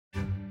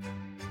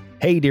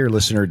Hey, dear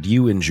listener, do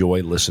you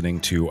enjoy listening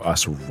to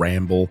us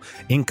ramble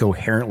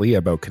incoherently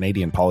about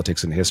Canadian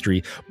politics and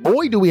history?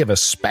 Boy, do we have a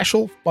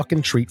special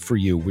fucking treat for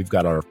you. We've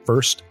got our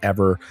first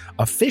ever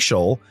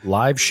official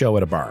live show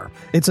at a bar.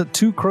 It's at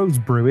Two Crows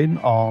Brewing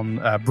on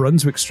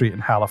Brunswick Street in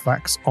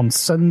Halifax on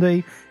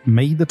Sunday,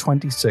 May the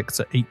 26th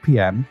at 8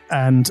 p.m.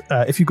 And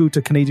if you go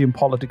to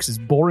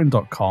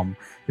CanadianPoliticsIsBoring.com,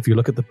 if you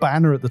look at the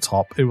banner at the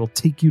top, it will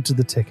take you to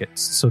the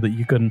tickets so that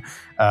you can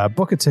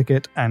book a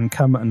ticket and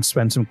come and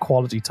spend some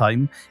quality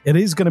time. It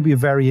is going to be a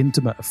very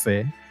intimate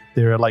affair.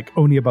 There are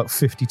only about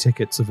 50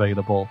 tickets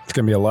available. It's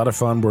going to be a lot of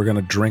fun. We're going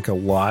to drink a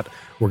lot.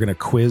 We're going to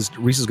quiz.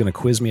 Reese is going to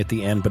quiz me at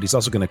the end, but he's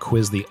also going to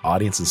quiz the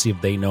audience and see if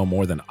they know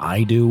more than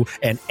I do.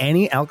 And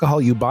any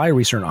alcohol you buy,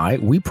 Reese and I,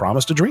 we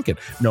promise to drink it,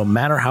 no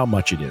matter how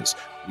much it is.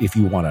 If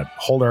you want to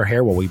hold our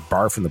hair while we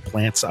barf from the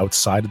plants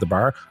outside of the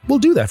bar, we'll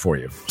do that for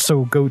you.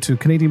 So go to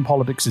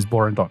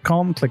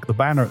CanadianPoliticsIsBoring.com, click the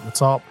banner at the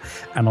top,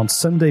 and on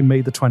Sunday, May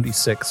the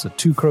 26th at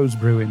Two Crows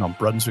Brewing on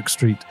Brunswick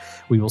Street,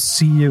 we will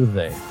see you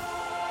there.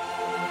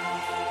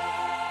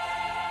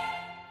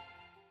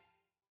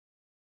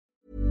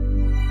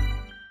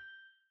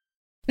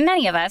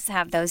 Many of us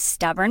have those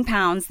stubborn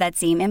pounds that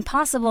seem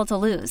impossible to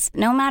lose,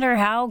 no matter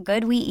how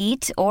good we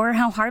eat or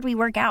how hard we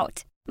work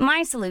out.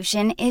 My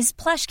solution is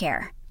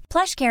PlushCare.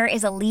 PlushCare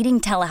is a leading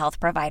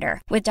telehealth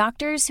provider with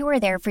doctors who are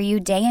there for you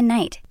day and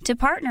night to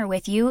partner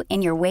with you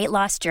in your weight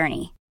loss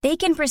journey. They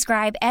can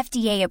prescribe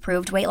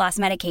FDA-approved weight loss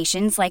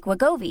medications like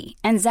Wegovy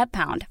and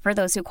Zepbound for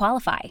those who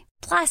qualify.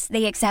 Plus,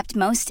 they accept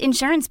most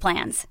insurance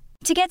plans.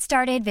 To get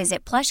started,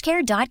 visit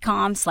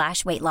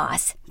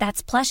plushcare.com/weightloss.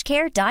 That's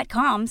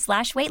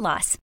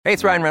plushcare.com/weightloss. Hey,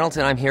 it's Ryan Reynolds,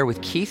 and I'm here with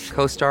Keith,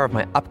 co-star of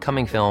my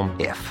upcoming film,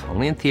 If,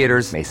 only in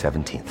theaters May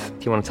 17th.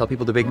 Do you want to tell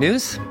people the big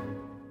news?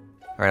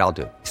 All right, I'll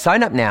do it.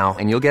 Sign up now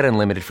and you'll get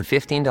unlimited for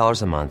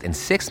 $15 a month and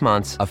 6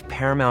 months of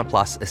Paramount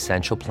Plus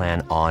Essential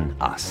Plan on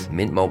us.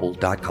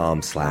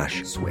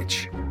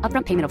 MintMobile.com/switch.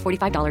 Upfront payment of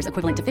 $45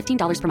 equivalent to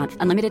 $15 per month.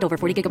 Unlimited over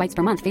 40 gigabytes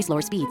per month. Face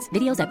lower speeds.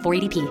 Videos at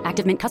 480p.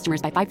 Active Mint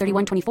customers by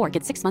 531.24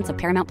 get 6 months of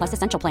Paramount Plus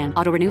Essential Plan.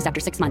 Auto renews after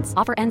 6 months.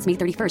 Offer ends May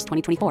 31st,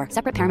 2024.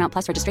 Separate Paramount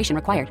Plus registration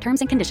required. Terms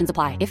and conditions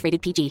apply if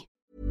rated PG.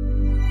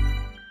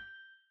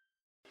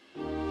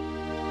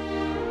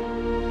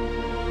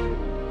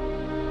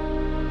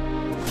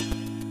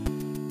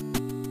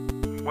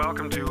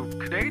 Welcome to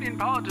Canadian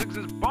Politics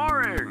is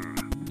Boring.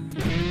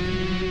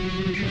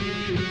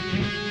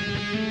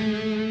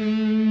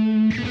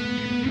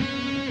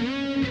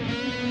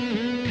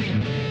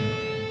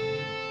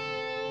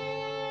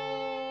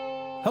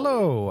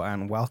 Hello,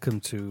 and welcome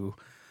to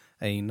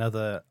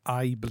another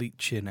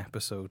eye-bleaching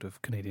episode of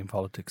Canadian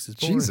Politics is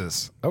Boring.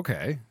 Jesus.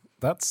 Okay.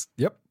 That's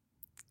a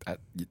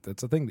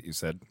thing that you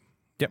said.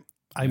 Yep.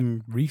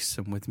 I'm Reese,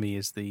 and with me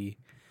is the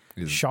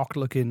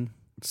shocked-looking,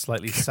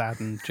 slightly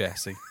saddened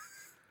Jesse.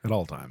 At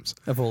all times.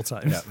 Of all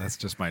times. Yeah, that's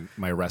just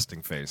my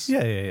resting face.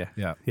 Yeah.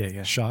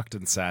 Shocked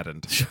and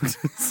saddened. Shocked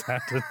and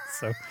saddened.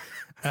 So,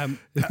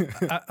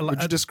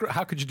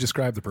 how could you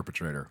describe the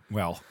perpetrator?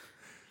 Well,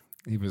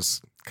 he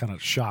was kind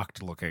of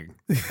shocked looking,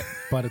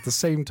 but at the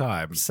same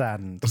time...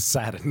 Saddened.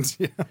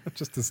 Yeah,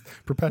 just this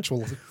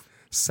perpetual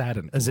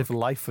saddened As look. if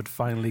life had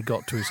finally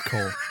got to his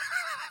core.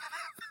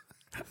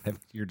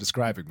 You're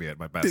describing me at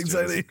my best.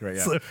 Exactly. Great,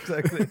 yeah. So,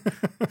 exactly.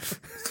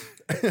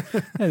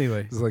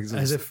 Anyway,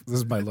 this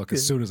is my look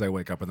as soon as I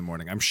wake up in the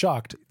morning. I'm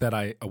shocked that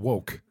I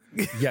awoke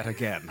yet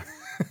again.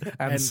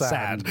 and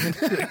sad.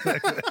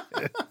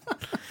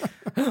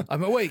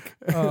 I'm awake.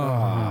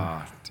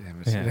 Oh,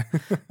 damn it. Yeah.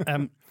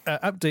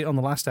 Update on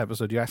the last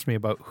episode, you asked me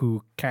about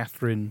who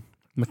Catherine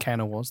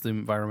McKenna was, the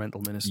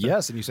environmental minister.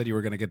 Yes, and you said you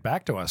were going to get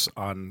back to us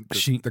on the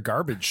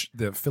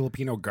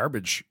Filipino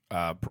garbage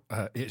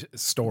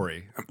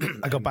story.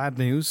 I got bad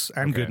news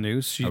and Okay. good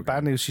news.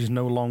 Bad news, she's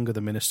no longer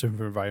the Minister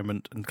for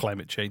Environment and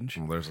Climate Change.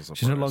 Well, there's a surprise.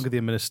 She's no longer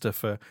the Minister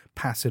for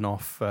passing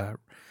off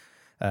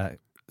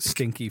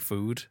stinky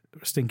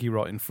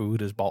rotten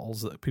food as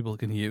bottles that people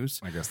can use.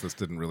 I guess this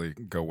didn't really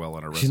go well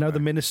on her resume. She's now the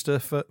Minister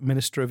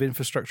of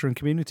Infrastructure and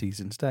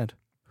Communities instead.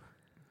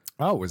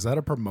 Oh, is that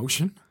a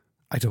promotion?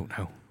 I don't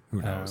know.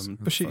 Who knows?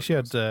 But she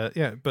had there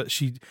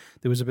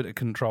was a bit of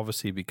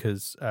controversy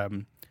because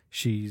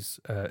she has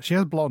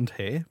blonde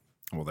hair.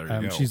 Well, there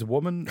you go. She's a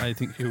woman, I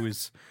think, who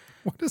is.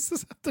 What does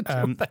this have to do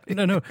with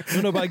anything?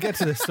 No. But I get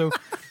to this. So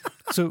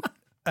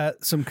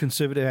some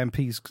conservative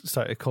MPs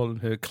started calling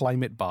her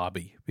Climate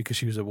Barbie because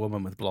she was a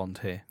woman with blonde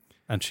hair,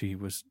 and she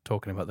was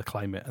talking about the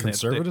climate. And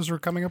Conservatives were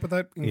coming up with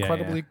that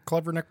incredibly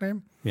clever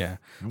nickname? Yeah.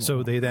 Oh, So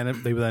wow. they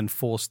were then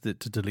forced to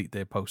delete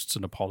their posts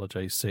and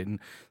apologize, stating,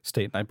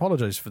 I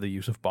apologize for the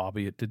use of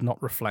Barbie. It did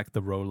not reflect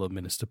the role a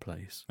minister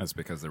plays. That's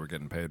because they were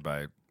getting paid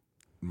by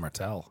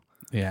Martel.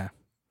 Yeah.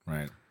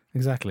 Right.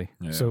 Exactly.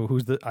 Yeah. So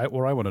what I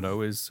want to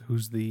know is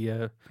who's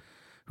the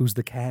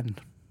Ken?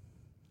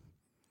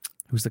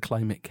 Who's the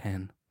climate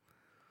Ken?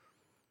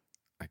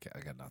 I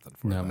got nothing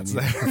for No, you. I mean,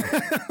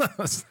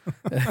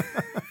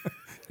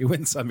 You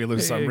win some, you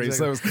lose some.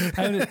 Exactly.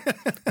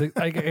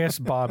 I guess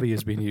Barbie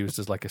has been used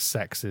as like a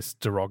sexist,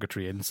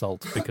 derogatory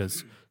insult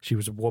because she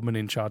was a woman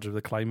in charge of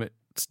the climate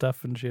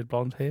stuff and she had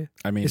blonde hair.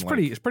 I mean, it's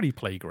pretty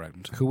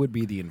playground. Who would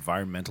be the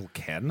environmental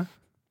Ken?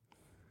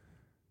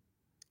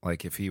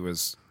 Like if he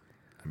was,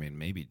 I mean,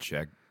 maybe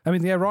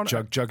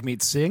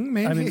Jagmeet Singh,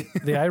 maybe? I mean,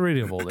 the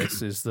irony of all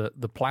this is that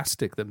the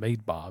plastic that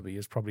made Barbie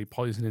is probably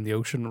poisoning the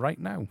ocean right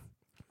now.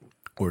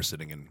 Or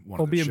sitting in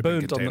one of the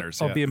shipping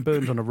containers. Or being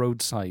burned on a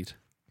roadside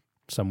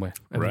somewhere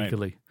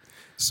illegally. Right.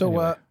 So,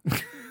 anyway.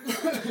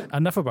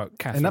 Enough about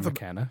Catherine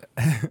McKenna.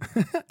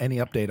 Any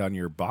update on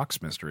your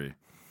box mystery?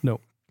 No.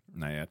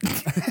 Not yet.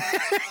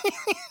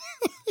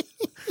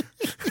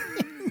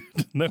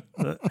 No,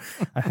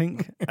 I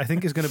think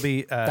it's going to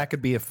be that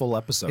could be a full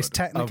episode. It's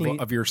technically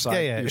of your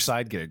side your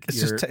side gig.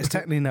 It's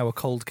technically now a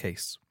cold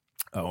case.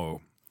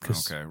 Oh,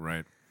 okay,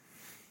 right.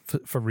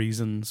 For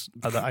reasons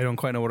that I don't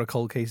quite know what a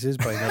cold case is,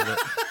 but I know that.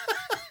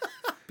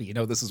 But you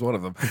know, this is one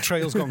of them. The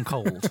trail's gone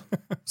cold,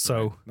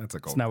 so right. That's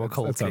a cold. It's now a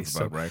cold that case.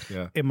 Sounds about right.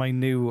 Yeah. In my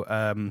new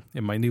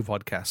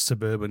podcast,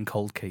 Suburban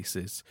Cold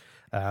Cases,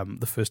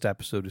 the first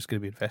episode is going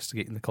to be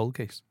investigating the cold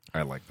case.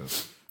 I like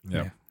this.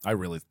 Yeah.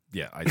 I'm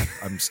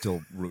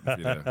still rooting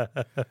for you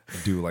to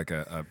do like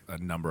a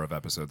number of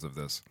episodes of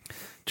this.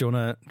 Do you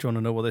want to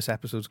know what this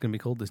episode's going to be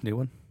called, this new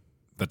one?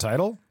 The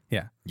title?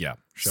 Yeah. Yeah.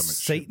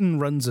 Satan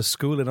runs a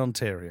school in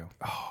Ontario.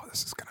 Oh,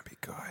 this is going to be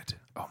good.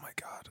 Oh my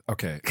God.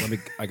 Okay.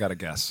 I got to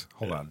guess.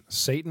 Hold on.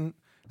 Satan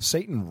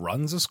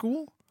runs a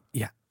school?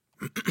 Yeah.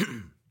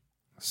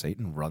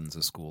 Satan runs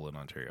a school in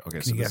Ontario. Okay.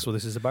 Can you guess what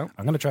this is about?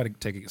 I'm going to try to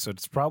take it. So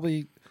it's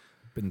probably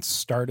been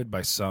started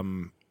by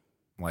some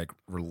like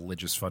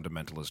religious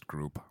fundamentalist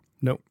group.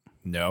 Nope.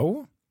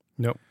 No?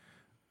 Nope.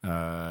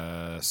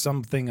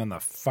 Something on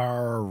the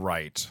far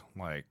right,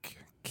 like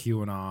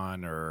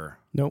QAnon or...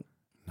 Nope.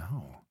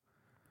 No.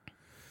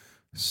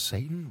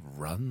 Satan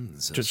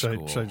runs a school.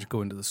 school. Should I just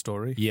go into the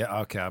story?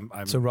 Yeah, okay.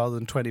 So rather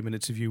than 20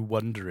 minutes of you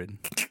wondering,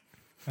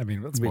 I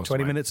mean, that's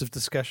 20 minutes of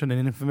discussion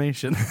and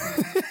information.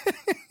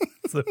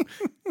 So,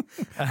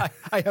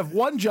 I have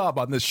one job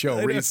on this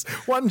show, Reese.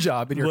 One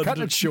job, and you're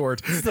cutting it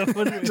short.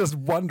 Just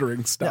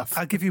wondering stuff. Yeah,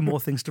 I'll give you more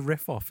things to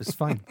riff off. It's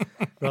fine.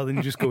 Rather than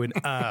you just going,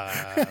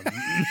 I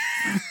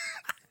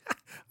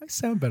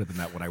sound better than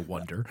that when I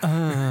wonder.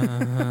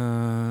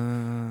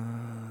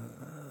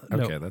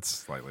 Okay, that's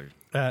slightly.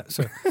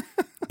 So,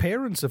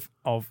 parents of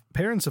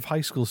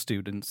high school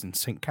students in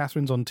St.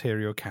 Catharines,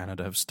 Ontario,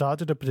 Canada, have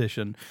started a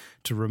petition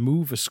to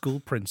remove a school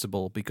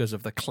principal because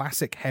of the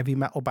classic heavy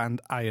metal band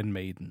Iron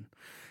Maiden.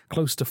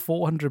 Close to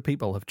 400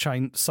 people have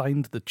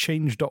signed the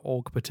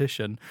Change.org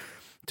petition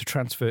to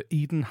transfer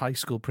Eden High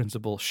School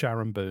principal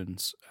Sharon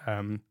Burns.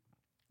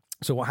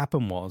 So what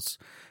happened was,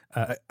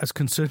 as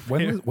concerned...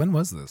 When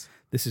was this?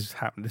 This was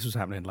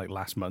happening like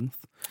last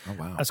month. Oh,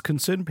 wow. As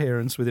concerned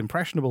parents with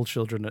impressionable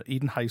children at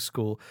Eden High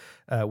School,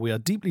 we are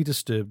deeply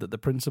disturbed that the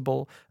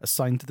principal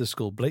assigned to the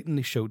school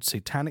blatantly showed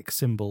satanic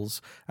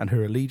symbols and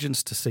her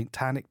allegiance to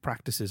satanic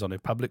practices on her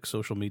public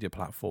social media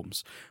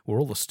platforms, where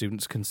all the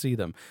students can see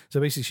them. So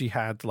basically she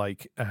had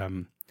like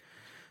an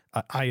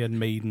Iron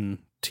Maiden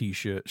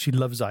T-shirt. She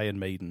loves Iron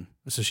Maiden,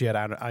 so she had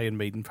Iron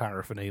Maiden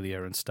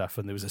paraphernalia and stuff,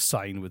 and there was a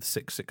sign with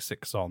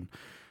 666 on,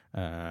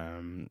 yeah.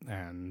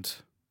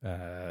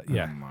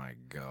 Oh my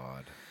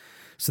God!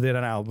 So they had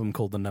an album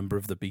called "The Number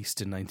of the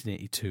Beast" in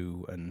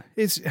 1982, and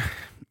this is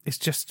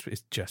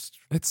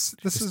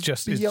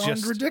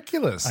beyond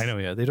ridiculous. I know,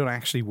 yeah. They don't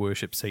actually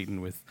worship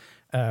Satan with.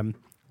 And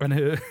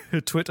her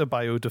Twitter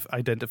bio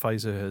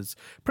identifies her as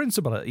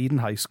principal at Eden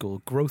High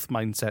School, growth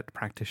mindset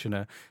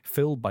practitioner,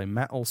 filled by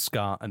metal,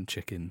 ska, and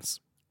chickens.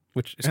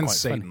 Which is and quite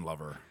Satan funny.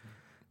 lover.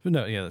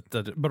 No, yeah,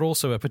 but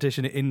also a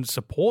petition in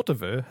support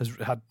of her has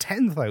had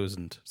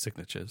 10,000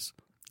 signatures,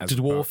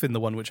 dwarfing the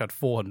one which had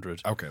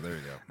 400. Okay, there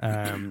you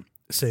go.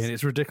 Saying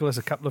it's ridiculous.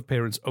 A couple of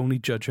parents only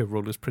judge her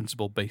role as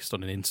principal based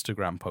on an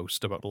Instagram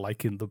post about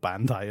liking the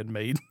band Iron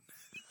Maiden.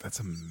 That's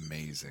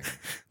amazing.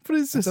 But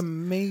it's just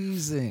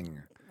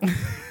amazing.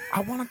 I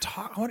want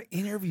to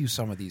interview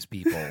some of these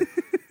people.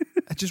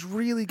 I just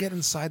really get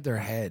inside their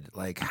head.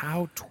 Like,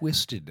 how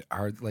twisted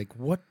are, like,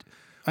 what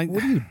do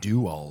you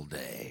do all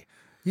day?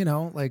 You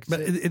know, like... But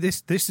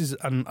this is,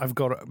 and I've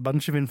got a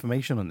bunch of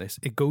information on this.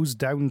 It goes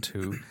down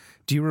to,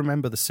 do you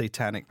remember the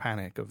Satanic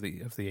Panic of the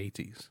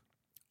 80s?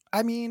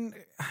 I mean...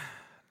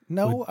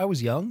 No, I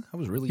was young. I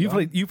was really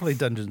young. You played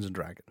Dungeons and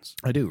Dragons.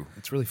 I do.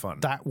 It's really fun.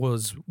 That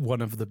was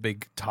one of the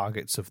big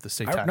targets of the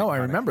Satanic Panic. I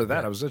remember that.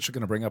 Yeah. I was actually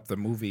going to bring up the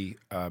movie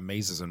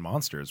Mazes and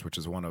Monsters, which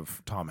is one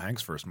of Tom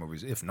Hanks' first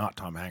movies, if not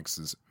Tom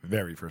Hanks'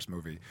 very first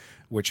movie,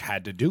 which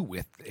had to do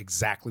with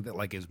exactly that,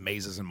 like his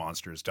Mazes and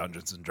Monsters,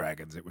 Dungeons and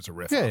Dragons. It was a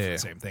riff off the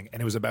same thing.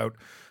 And it was about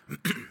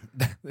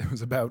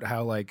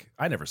how, like,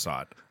 I never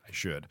saw it. I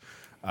should.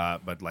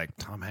 But like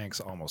Tom Hanks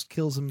almost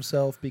kills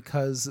himself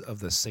because of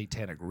the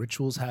satanic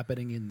rituals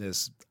happening in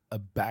this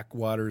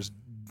backwaters,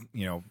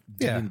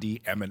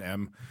 D&D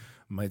M&M.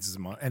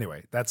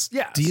 Anyway, that's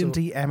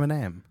D&D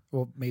M&M.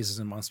 Well, Mazes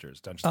and Monsters,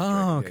 Dungeons.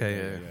 Oh,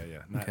 okay,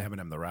 yeah. Not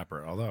Eminem the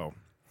rapper, although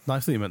I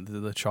thought you meant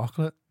the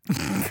chocolate.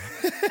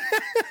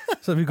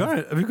 So have you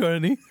got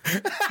any?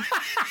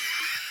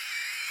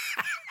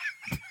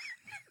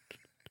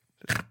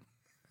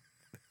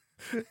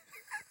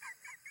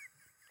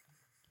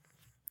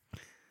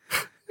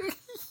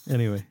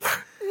 Anyway,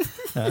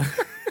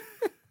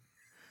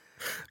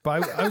 but I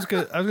was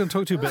going to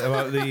talk to you a bit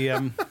about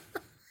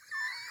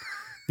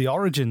the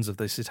origins of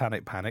the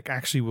Satanic Panic.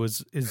 Actually,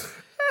 it's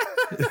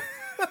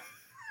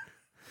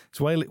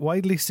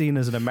widely seen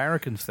as an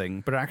American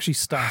thing, but it actually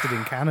started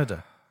in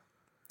Canada.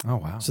 Oh,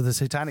 wow. So the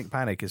Satanic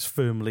Panic is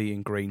firmly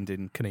ingrained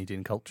in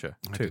Canadian culture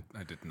too.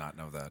 I did not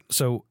know that.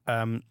 So,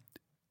 and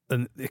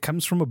it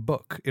comes from a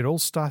book. It all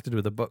started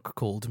with a book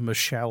called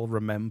Michelle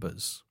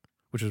Remembers,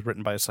 which was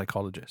written by a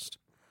psychologist.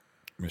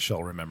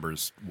 Michelle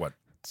remembers what?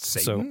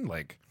 Satan?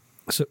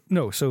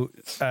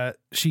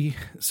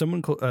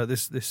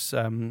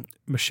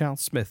 Michelle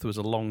Smith was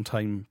a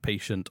long-time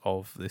patient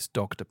of this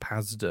Dr.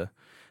 Pazda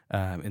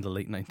in the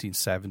late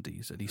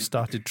 1970s, and he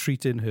started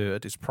treating her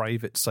at his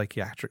private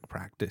psychiatric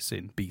practice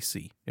in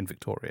BC, in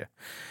Victoria.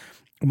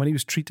 And when he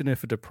was treating her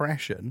for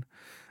depression,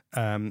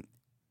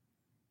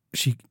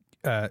 she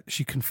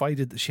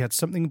confided that she had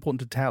something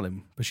important to tell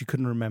him, but she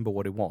couldn't remember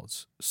what it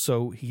was.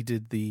 So he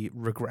did the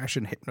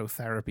regression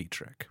hypnotherapy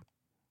trick.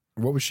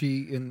 What was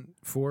she in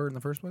for in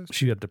the first place?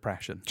 She had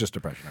depression. Just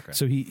depression, okay.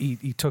 So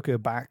he took her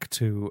back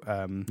to...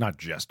 not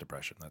just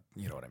depression,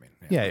 you know what I mean.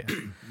 Yeah.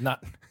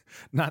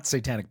 Not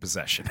satanic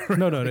possession.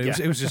 No.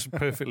 It was just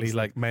perfectly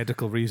like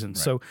medical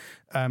reasons. Right.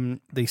 So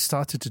they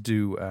started to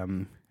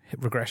do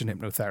regression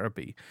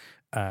hypnotherapy.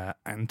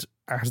 And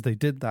as they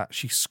did that,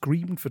 she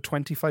screamed for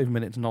 25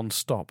 minutes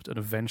non-stop and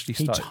eventually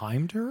started... He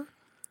timed her?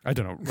 I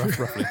don't know,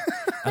 roughly.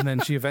 And then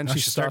she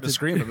eventually started to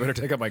scream. I better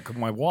take out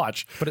my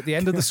watch. But at the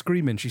end of the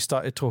screaming, she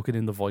started talking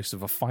in the voice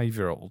of a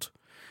 5-year-old.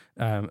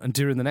 And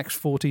during the next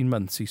 14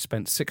 months, he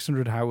spent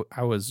 600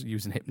 hours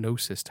using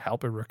hypnosis to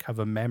help her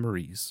recover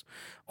memories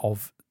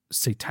of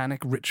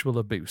satanic ritual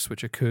abuse,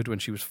 which occurred when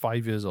she was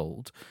 5 years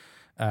old,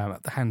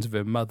 at the hands of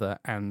her mother,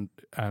 and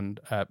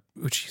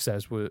which she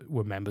says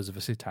were members of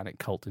a satanic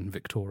cult in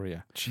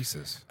Victoria.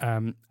 Jesus.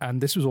 And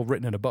this was all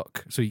written in a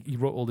book. So he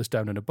wrote all this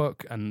down in a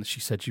book, and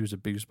she said she was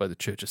abused by the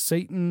Church of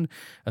Satan,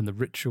 and the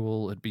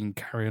ritual had been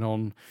carrying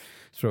on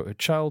throughout her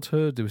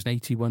childhood. There was an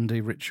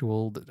 81-day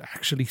ritual that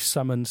actually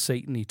summoned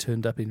Satan. He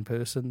turned up in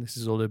person. This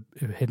is all her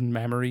hidden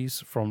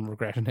memories from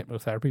regression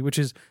hypnotherapy, which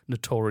is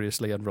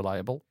notoriously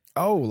unreliable.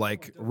 Oh,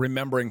 like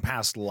remembering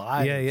past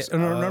lives. Yeah.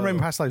 No, not remembering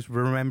past lives,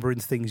 remembering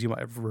things you might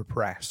have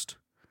repressed.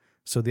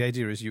 So the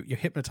idea is you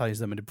hypnotize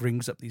them and it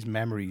brings up these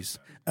memories.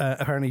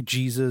 Apparently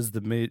Jesus,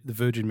 the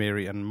Virgin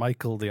Mary, and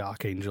Michael, the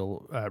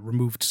Archangel,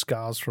 removed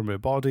scars from her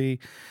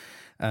body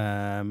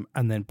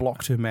and then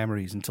blocked her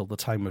memories until the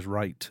time was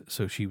right.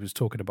 So she was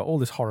talking about all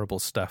this horrible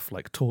stuff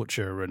like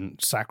torture and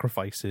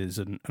sacrifices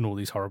and all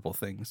these horrible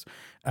things.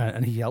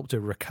 And he helped her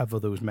recover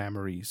those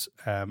memories,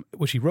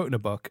 which he wrote in a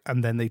book,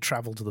 and then they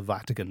traveled to the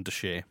Vatican to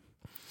share.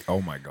 Oh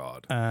my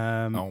God.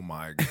 Oh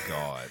my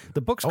God.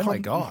 The book's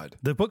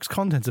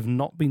contents have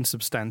not been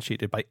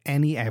substantiated by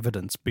any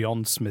evidence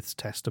beyond Smith's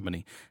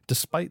testimony.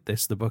 Despite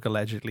this, the book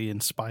allegedly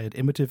inspired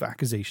imitative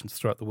accusations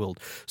throughout the world.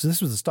 So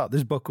this was the start.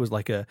 This book was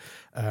like a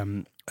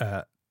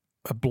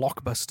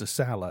blockbuster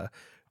seller,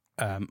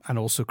 and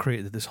also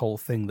created this whole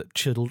thing that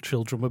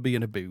children were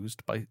being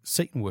abused by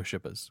Satan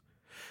worshippers.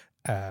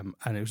 And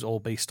it was all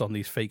based on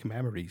these fake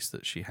memories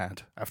that she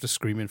had after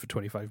screaming for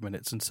 25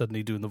 minutes and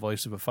suddenly doing the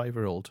voice of a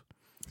 5-year-old.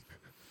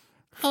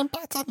 I'm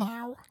better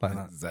now. Like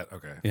that. Is that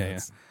okay? Yeah.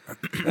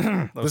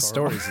 This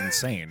story's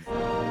insane.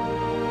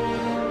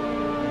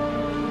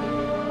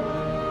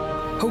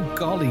 Oh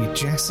golly,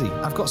 Jesse,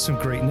 I've got some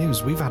great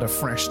news. We've had a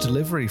fresh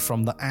delivery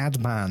from the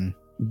Ad Man.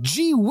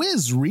 Gee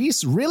whiz,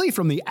 Reese, really?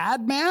 From the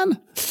Ad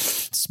Man?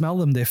 Smell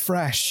them, they're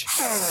fresh.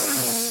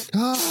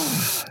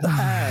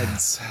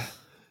 Ads.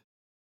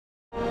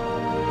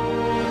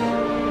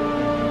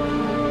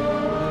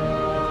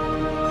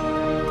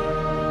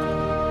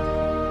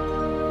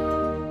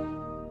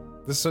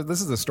 This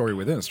is a story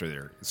within a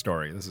story.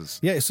 This is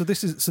This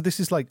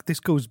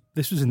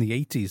was in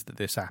the 80s that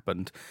this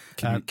happened.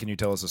 Can you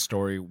tell us a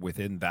story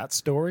within that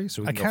story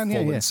so we can go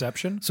full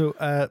Inception? So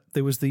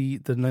there was the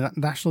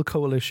National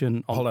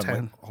Coalition on Hold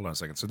on a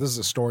second. So this is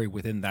a story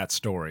within that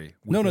story.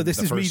 No, this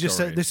is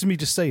me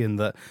just saying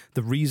that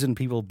the reason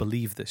people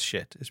believe this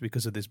shit is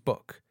because of this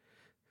book.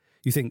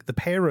 You think the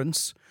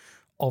parents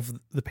of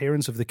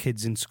the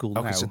kids in school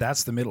now. Okay, so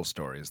that's the middle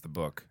story, is the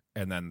book,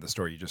 and then the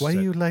story you just Why said.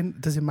 are you lying?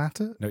 Does it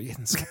matter? No,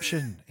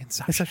 Inception.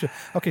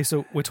 Okay,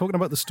 so we're talking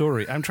about the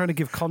story. I'm trying to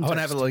give context. I want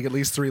to have like at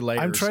least 3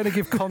 layers. I'm trying to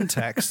give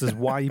context as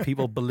why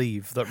people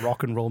believe that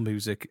rock and roll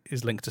music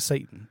is linked to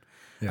Satan.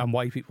 Yeah. And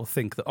why people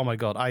think that, oh my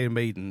God, Iron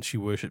Maiden, she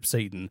worships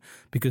Satan,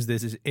 because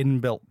there's this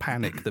inbuilt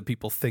panic that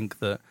people think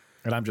that.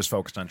 And I'm just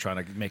focused on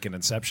trying to make an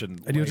Inception.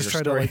 And you're just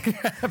trying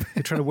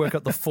you're trying to work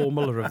out the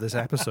formula of this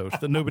episode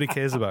that nobody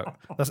cares about.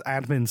 That's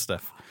admin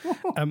stuff.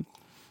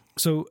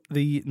 So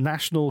the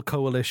National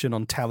Coalition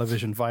on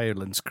Television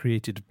Violence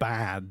created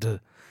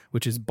BAD,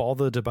 which is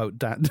bothered about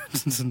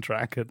Dungeons and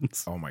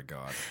Dragons. Oh my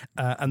god.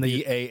 And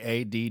the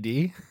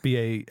BAADD?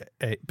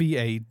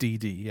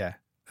 BADD, yeah.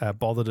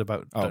 Bothered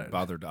about.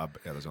 Bothered up.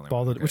 Yeah, there's only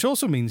bothered, one. Okay. which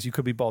also means you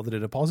could be bothered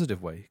in a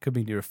positive way. It could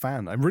mean you're a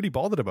fan. I'm really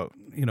bothered about,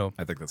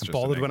 I think that's just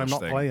bothered an when I'm English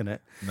not thing. playing it.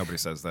 Nobody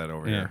says that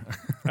over Yeah.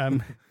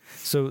 here.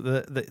 So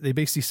they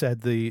basically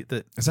said the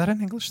Is that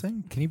an English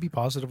thing? Can you be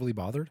positively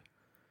bothered?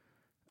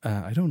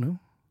 I don't know.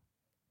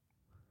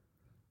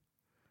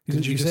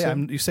 Didn't you just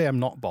you say I'm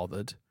not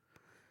bothered,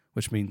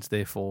 which means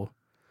therefore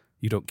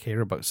you don't care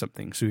about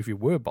something. So if you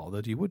were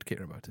bothered, you would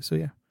care about it. So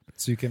yeah.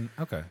 So you can.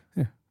 Okay.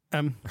 Yeah.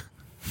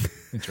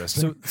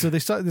 Interesting. So they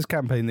started this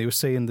campaign. They were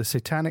saying the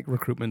satanic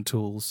recruitment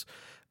tools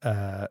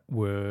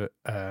were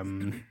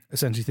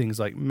essentially things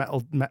like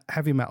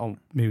heavy metal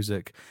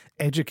music,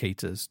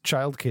 educators,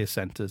 childcare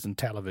centers, and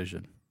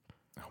television.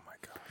 Oh my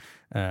god!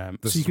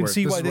 So you can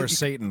see why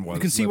Satan was.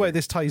 You can see why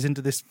this ties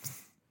into this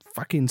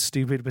fucking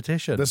stupid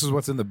petition. This is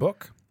what's in the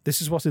book.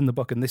 This is what's in the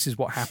book, and this is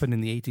what happened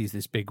in the 80s.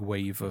 This big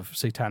wave of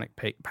satanic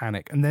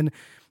panic, and then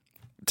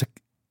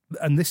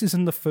this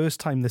isn't the first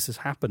time this has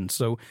happened.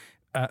 So.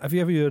 Have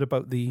you ever heard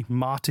about the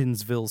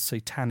Martinsville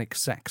satanic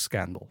sex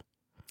scandal?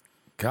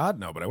 God,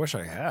 no, but I wish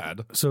I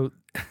had. So,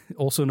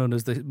 also known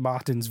as the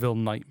Martinsville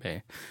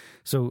Nightmare.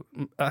 So,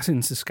 that's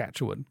in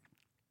Saskatchewan.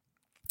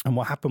 And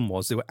what happened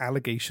was there were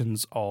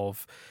allegations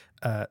of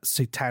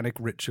satanic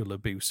ritual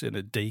abuse in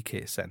a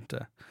daycare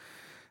center.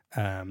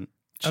 With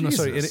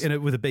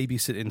a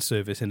babysitting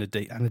service in a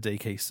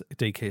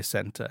daycare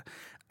center.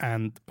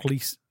 And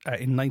police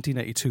in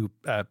 1982.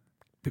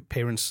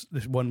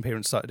 One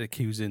parent started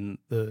accusing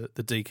the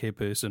daycare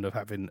person of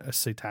having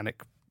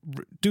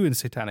doing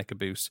satanic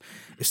abuse.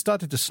 It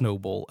started to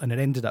snowball, and it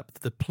ended up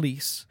that the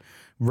police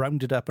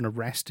rounded up and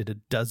arrested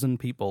 12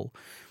 people,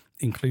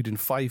 including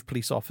 5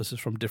 police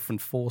officers from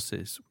different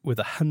forces, with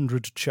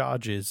 100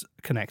 charges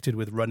connected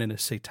with running a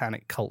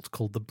satanic cult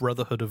called the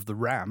Brotherhood of the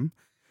Ram,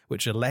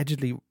 which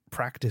allegedly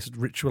practiced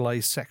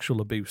ritualized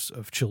sexual abuse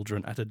of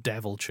children at a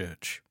devil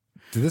church.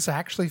 Did this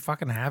actually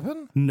fucking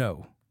happen?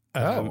 No.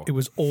 It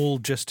was all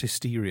just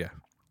hysteria.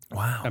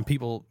 Wow. And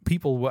people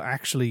were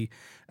actually,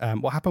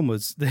 what happened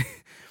was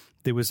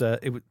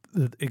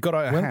it got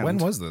out of hand. When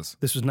was this?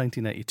 This was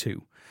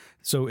 1982.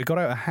 So it got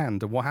out of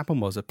hand, and what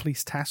happened was a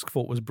police task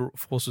force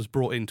was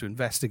brought in to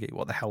investigate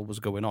what the hell was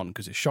going on,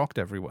 because it shocked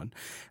everyone.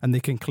 And they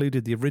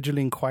concluded the original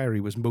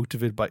inquiry was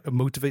motivated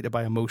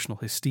by emotional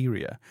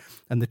hysteria,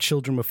 and the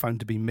children were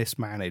found to be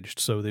mismanaged.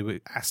 So they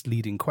were asked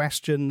leading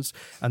questions,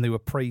 and they were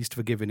praised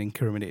for giving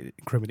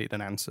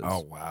incriminating answers.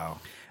 Oh, wow.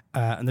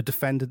 And the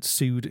defendant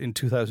sued in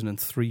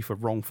 2003 for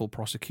wrongful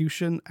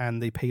prosecution,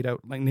 and they paid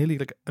out nearly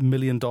 $1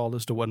 million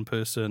to one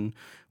person,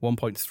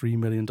 $1.3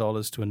 million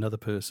to another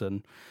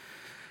person.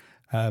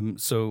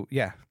 So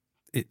yeah,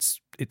 it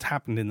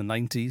happened in the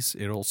 90s.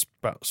 It all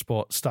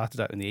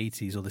started out in the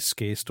 80s, or the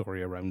scare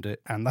story around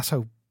it, and that's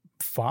how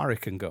far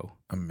it can go.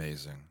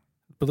 Amazing.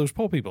 But those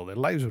poor people, their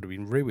lives would have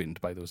been ruined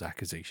by those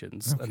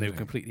accusations, and they were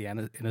completely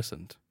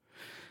innocent.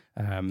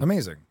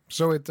 Amazing.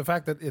 So the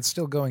fact that it's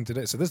still going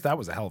today. So that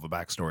was a hell of a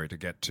backstory to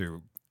get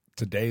to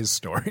today's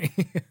story.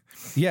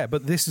 Yeah,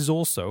 but this is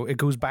also, it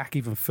goes back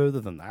even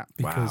further than that,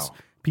 because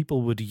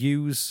people would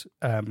use,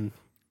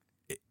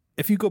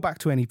 if you go back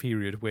to any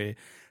period where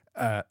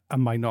a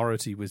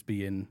minority was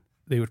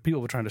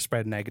people were trying to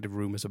spread negative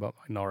rumors about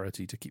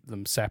minority to keep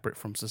them separate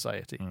from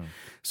society.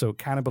 So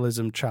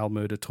cannibalism, child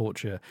murder,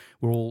 torture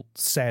were all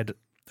said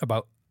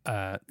about,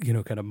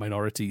 kind of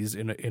minorities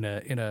in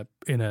a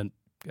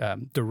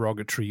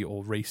derogatory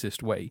or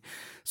racist way.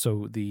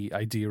 So the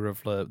idea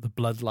of the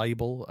blood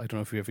libel, I don't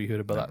know if you ever heard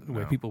about that,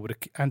 where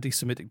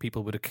anti-Semitic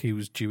people would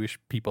accuse Jewish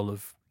people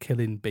of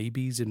killing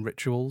babies in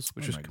rituals,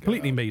 which is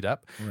completely made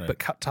up, but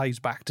ties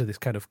back to this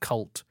kind of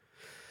cult.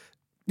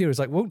 It's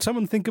like, won't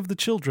someone think of the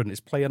children? It's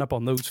playing up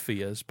on those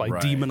fears by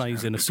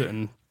demonizing a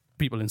certain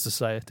people in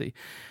society.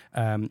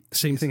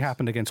 Same thing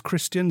happened against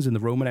Christians in the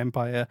Roman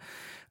Empire.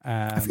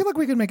 I feel like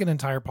we could make an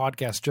entire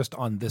podcast just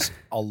on this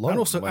alone. It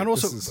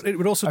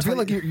would also. I feel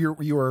like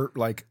you are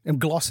like I'm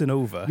glossing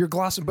over. You're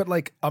glossing, but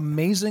like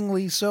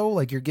amazingly so.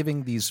 Like you're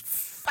giving these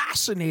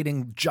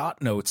fascinating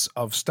jot notes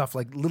of stuff,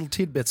 like little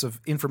tidbits of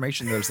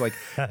information that's like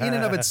in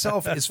and of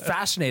itself is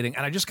fascinating.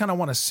 And I just kind of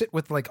want to sit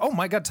with like, oh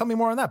my God, tell me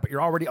more on that. But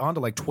you're already on to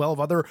like 12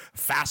 other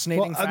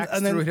fascinating facts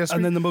through history.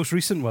 And then the most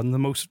recent one,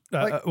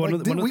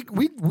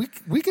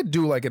 we could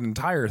do like an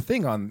entire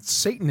thing on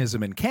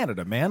Satanism in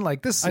Canada, man.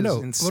 Like this is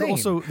insane. But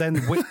also then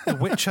the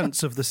witch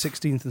hunts of the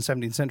 16th and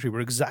 17th century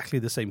were exactly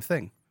the same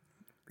thing.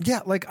 Yeah,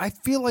 like I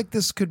feel like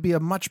this could be a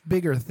much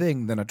bigger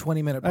thing than a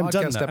 20-minute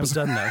podcast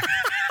episode. I'm done now.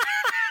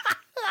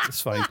 It's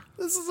fine.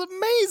 This is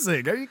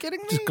amazing. Are you kidding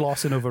me? Just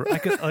glossing over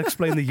it. I'll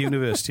explain the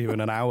universe to you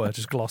in an hour.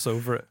 Just gloss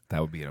over it.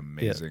 That would be an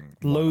amazing.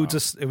 Yeah.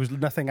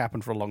 Nothing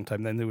happened for a long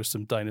time. Then there was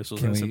some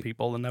dinosaurs and some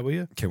people, and now we're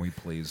here. Can we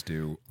please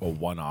do a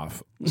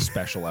one-off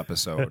special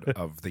episode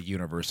of The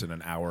Universe in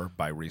an Hour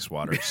by Reese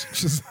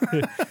Waters?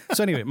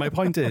 So anyway, my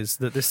point is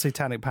that this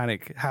satanic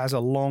panic has a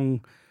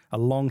long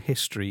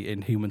history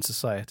in human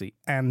society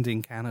and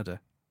in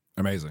Canada.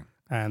 Amazing.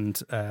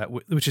 And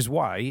which is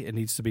why it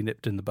needs to be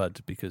nipped in the bud,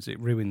 because it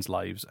ruins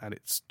lives and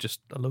it's just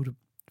a load of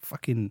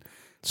fucking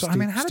So I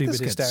mean, how did this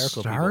get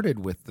hysterical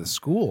started with the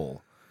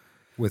school?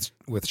 With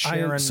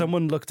Sharon?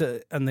 Someone looked at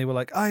it and they were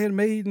like, Iron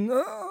Maiden.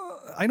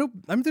 I know.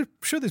 I'm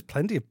sure there's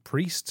plenty of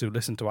priests who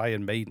listen to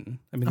Iron Maiden.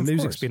 I mean, the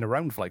music's been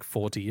around for like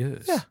 40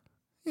 years. Yeah.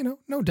 You know,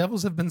 no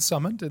devils have been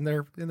summoned in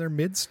their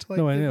midst. Like,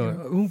 no, I know. You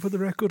know. Oh, for the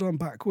record, I'm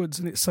backwards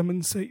and it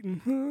summons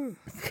Satan.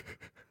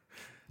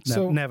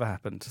 So never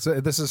happened.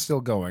 So this is still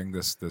going,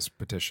 this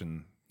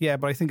petition. Yeah,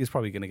 but I think it's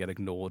probably going to get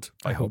ignored.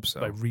 I hope so.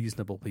 By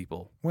reasonable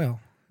people. Well,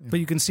 but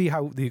you can see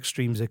how the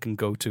extremes it can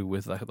go to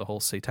with the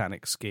whole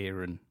satanic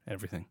scare and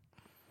everything.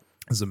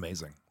 This is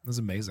amazing. This is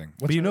amazing.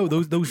 But you know,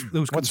 those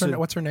what's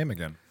her name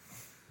again?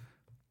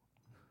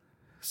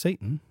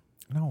 Satan?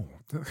 No.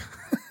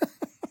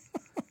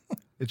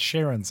 It's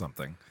Sharon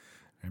something.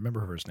 I remember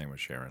her first name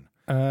was Sharon.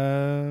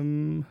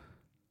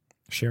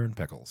 Sharon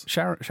Pickles.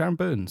 Sharon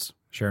Burns.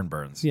 Sharon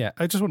Burns. Yeah,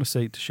 I just want to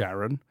say to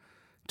Sharon,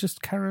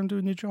 just carry on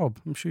doing your job.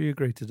 I'm sure you're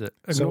great at it.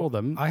 Ignore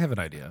them. I have an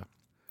idea.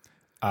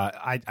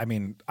 I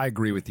mean, I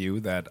agree with you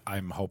that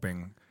I'm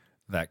hoping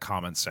that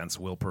common sense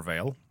will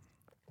prevail.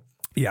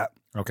 Yeah.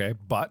 Okay,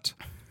 but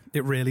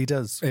it really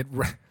does.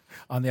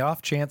 On the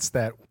off chance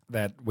that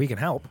we can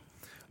help,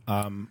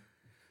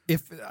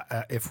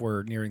 if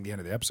we're nearing the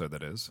end of the episode,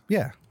 that is.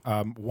 Yeah.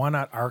 Why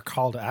not our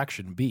call to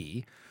action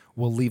be,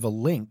 we'll leave a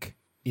link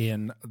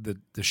in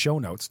the show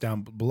notes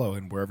down below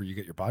and wherever you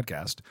get your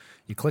podcast.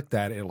 You click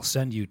that, it'll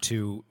send you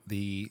to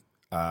the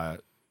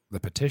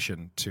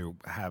petition to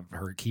have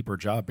her keep her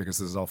job, because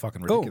this is all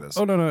fucking ridiculous.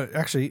 Oh, no.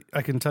 Actually,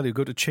 I can tell you,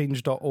 go to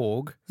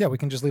change.org. Yeah, we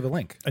can just leave a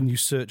link. And you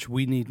search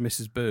 "We Need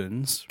Mrs.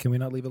 Burns." Can we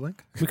not leave a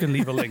link? We can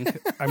leave a link.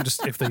 I'm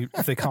just, if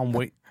they can't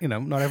wait,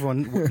 not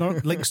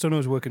everyone, links don't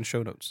always work in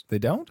show notes. They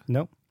don't?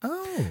 No.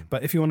 Oh.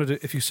 But if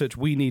you search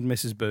 "We Need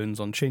Mrs. Burns"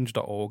 on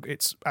change.org,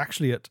 it's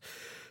actually at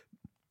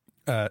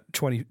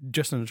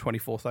just under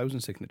 24,000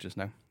 signatures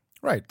now.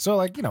 Right. So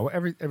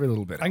every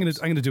little bit. I'm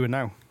gonna do it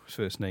now.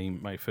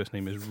 My first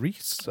name is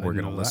Reese. We're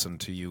gonna listen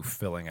to you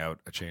filling out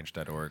a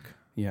change.org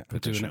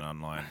petition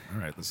online. All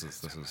right. This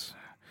is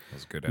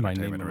good entertainment. My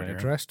name and right here.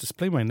 address.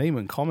 Display my name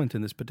and comment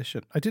in this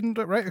petition. I didn't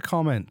write a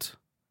comment.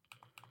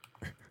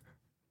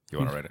 You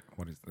want to write it?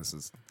 What is this?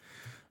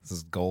 This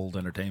is gold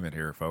entertainment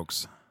here,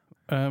 folks.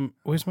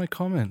 Where's my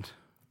comment?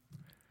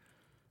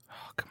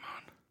 Oh, come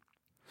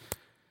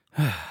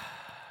on.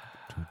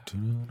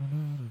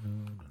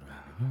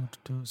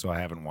 So I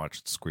haven't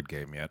watched Squid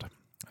Game yet.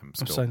 I'm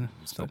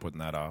still putting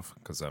that off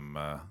because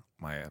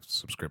my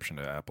subscription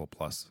to Apple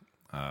Plus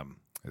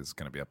is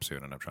going to be up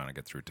soon, and I'm trying to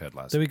get through Ted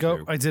Lasso. There we go.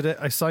 2. I did it.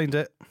 I signed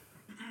it.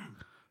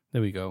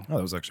 There we go. Oh,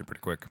 that was actually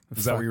pretty quick.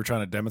 Is that what you were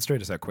trying to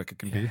demonstrate? Is how quick it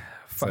can be?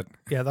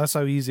 Yeah, that's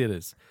how easy it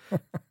is.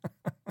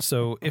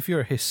 So if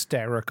you're a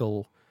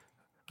hysterical,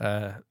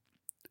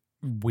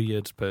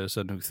 weird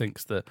person who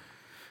thinks that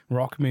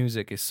rock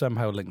music is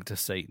somehow linked to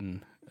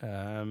Satan,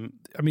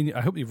 I mean,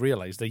 I hope you've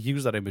realized they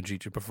use that imagery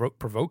to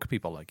provoke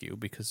people like you,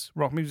 because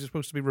rock music is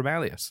supposed to be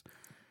rebellious.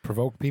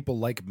 Provoke people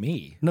like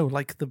me? No,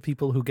 like the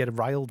people who get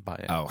riled by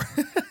it. Oh.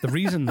 The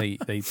reason they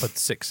put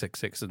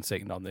 666 and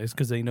Satan on this,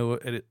 because they know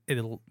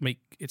it'll make,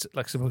 it's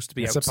like supposed to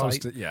be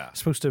outside.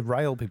 Supposed to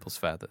rile people's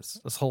feathers.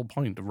 That's the whole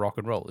point of rock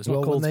and roll. It's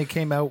not when they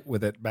came out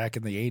with it back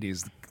in the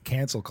 80s,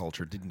 cancel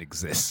culture didn't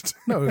exist.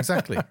 No,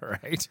 exactly.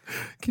 Right?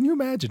 Can you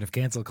imagine if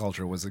cancel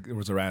culture was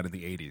around in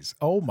the 80s?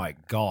 Oh my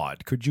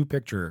God. Could you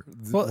picture?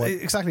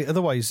 Exactly.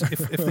 Otherwise, if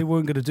they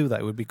weren't going to do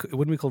that, it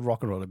wouldn't be called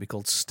rock and roll. It'd be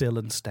called Still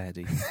and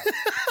Steady.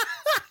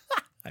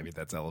 I mean,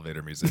 that's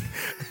elevator music.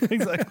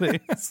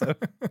 Exactly. So,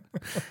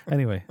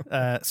 anyway,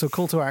 so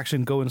call to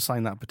action, go and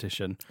sign that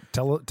petition.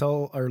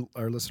 Tell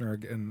our listener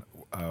again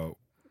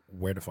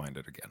where to find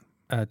it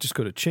again. Just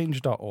go to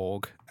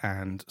change.org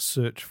and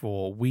search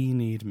for "We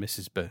Need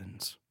Mrs.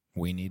 Burns."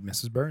 We Need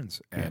Mrs.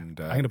 Burns. And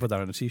I'm going to put that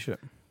on a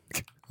t-shirt.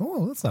 Oh,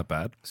 well, that's not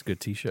bad. It's a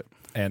good t-shirt.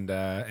 And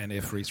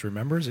if Reese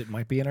remembers, it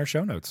might be in our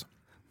show notes.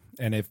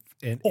 Or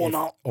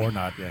not.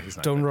 Yeah, he's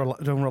not. Don't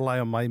rely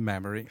on my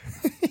memory.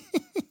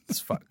 It's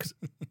fucked.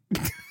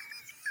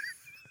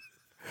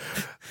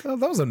 Oh,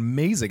 that was an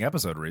amazing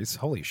episode, Reese.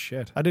 Holy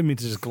shit! I didn't mean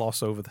to just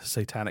gloss over the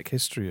satanic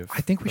history of.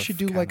 I think we should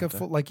do Canada. like a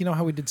full, like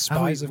how we did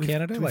Spies of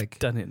Canada. We've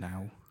done it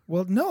now.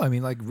 Well, no, I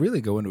mean really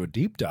go into a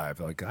deep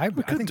dive. Like I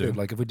think do.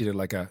 if we did it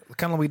like a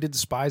kind of we did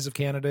Spies of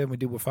Canada and we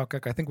did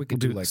Wafuck. I think we could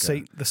do like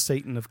the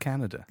Satan of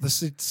Canada.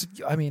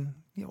 I mean,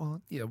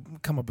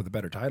 come up with a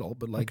better title,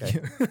 but like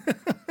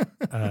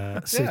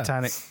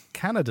Satanic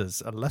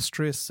Canada's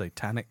illustrious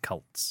satanic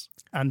cults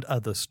and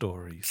other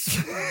stories.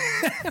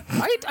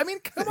 Right? I mean,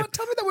 come on,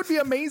 tell me that would be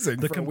amazing.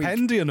 The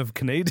compendium of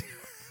Canadian.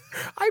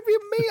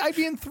 I'd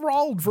be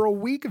enthralled for a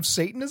week of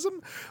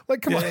Satanism.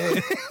 Like, come on,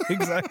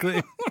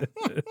 exactly.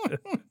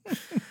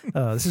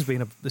 This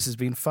has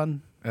been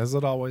fun, as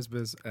it always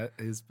is.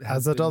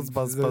 As it does,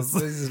 buzz.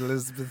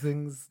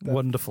 Things.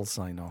 Wonderful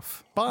sign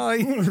off. Bye.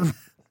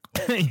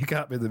 You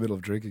got me in the middle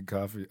of drinking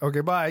coffee.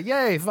 Okay, bye.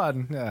 Yay,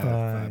 fun.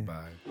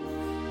 Bye.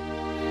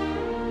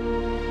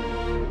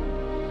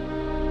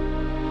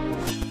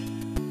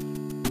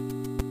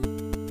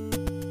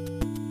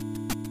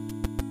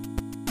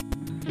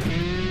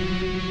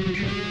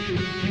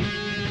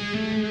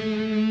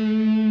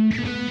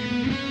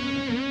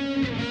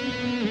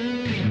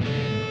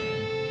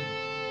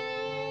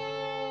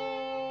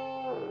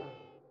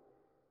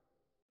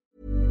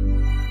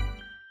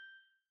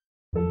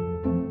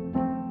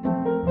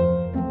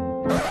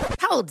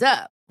 Hold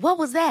up. What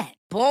was that?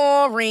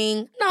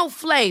 Boring. No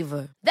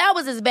flavor. That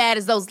was as bad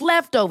as those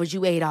leftovers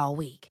you ate all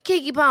week.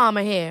 Keke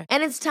Palmer here,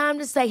 and it's time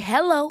to say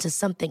hello to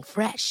something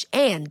fresh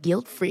and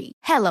guilt-free.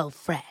 Hello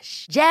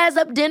Fresh. Jazz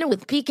up dinner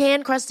with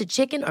pecan-crusted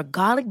chicken or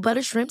garlic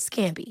butter shrimp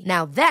scampi.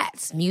 Now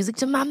that's music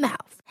to my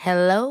mouth.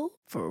 Hello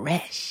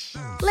Fresh.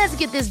 Let's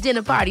get this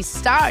dinner party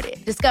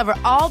started. Discover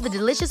all the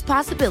delicious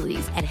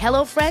possibilities at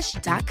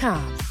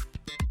HelloFresh.com.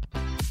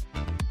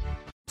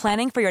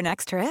 Planning for your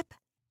next trip?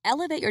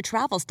 Elevate your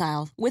travel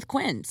style with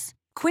Quince.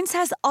 Quince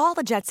has all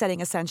the jet-setting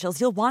essentials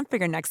you'll want for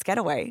your next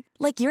getaway,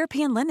 like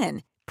European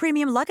linen,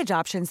 premium luggage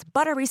options,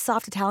 buttery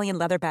soft Italian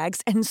leather bags,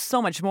 and so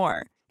much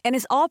more. And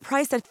is all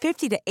priced at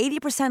 50 to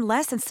 80%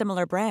 less than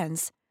similar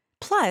brands.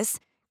 Plus,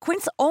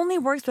 Quince only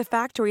works with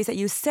factories that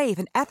use safe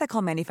and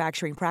ethical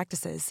manufacturing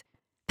practices.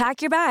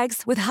 Pack your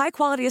bags with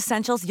high-quality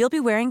essentials you'll be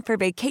wearing for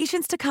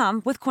vacations to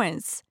come with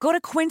Quince. Go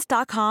to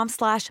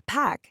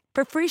quince.com/pack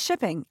for free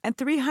shipping and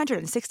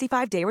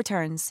 365-day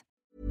returns.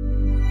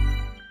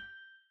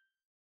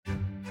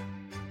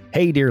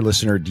 Hey, dear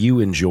listener, do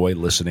you enjoy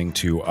listening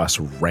to us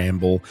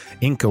ramble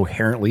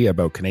incoherently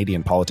about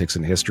Canadian politics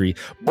and history?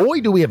 Boy,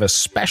 do we have a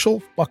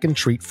special fucking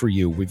treat for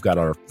you. We've got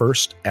our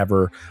first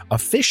ever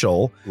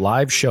official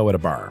live show at a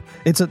bar.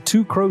 It's at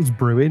Two Crows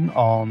Brewing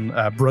on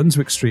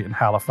Brunswick Street in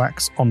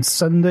Halifax on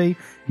Sunday,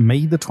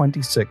 May the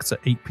 26th at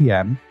 8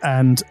 p.m.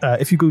 And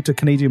if you go to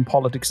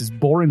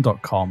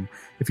CanadianPoliticsIsBoring.com,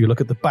 if you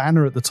look at the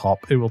banner at the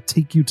top, it will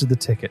take you to the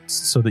tickets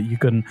so that you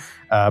can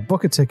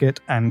book a ticket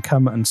and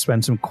come and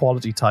spend some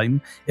quality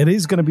time. It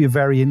is going to be a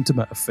very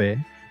intimate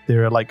affair.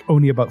 There are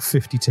only about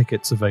 50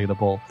 tickets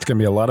available. It's going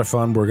to be a lot of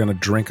fun. We're going to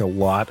drink a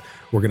lot.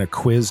 We're going to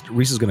quiz.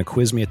 Reese is going to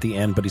quiz me at the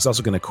end, but he's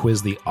also going to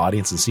quiz the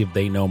audience and see if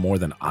they know more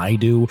than I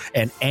do.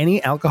 And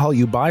any alcohol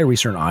you buy,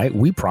 Reese and I,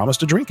 we promise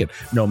to drink it,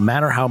 no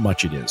matter how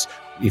much it is.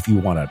 If you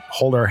want to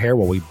hold our hair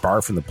while we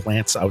barf in the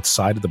plants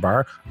outside of the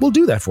bar, we'll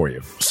do that for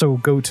you. So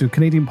go to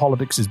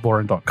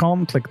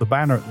CanadianPoliticsIsBoring.com, click the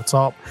banner at the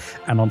top,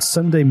 and on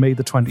Sunday, May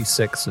the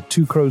 26th at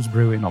Two Crows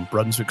Brewing on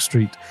Brunswick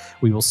Street,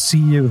 we will see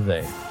you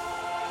there.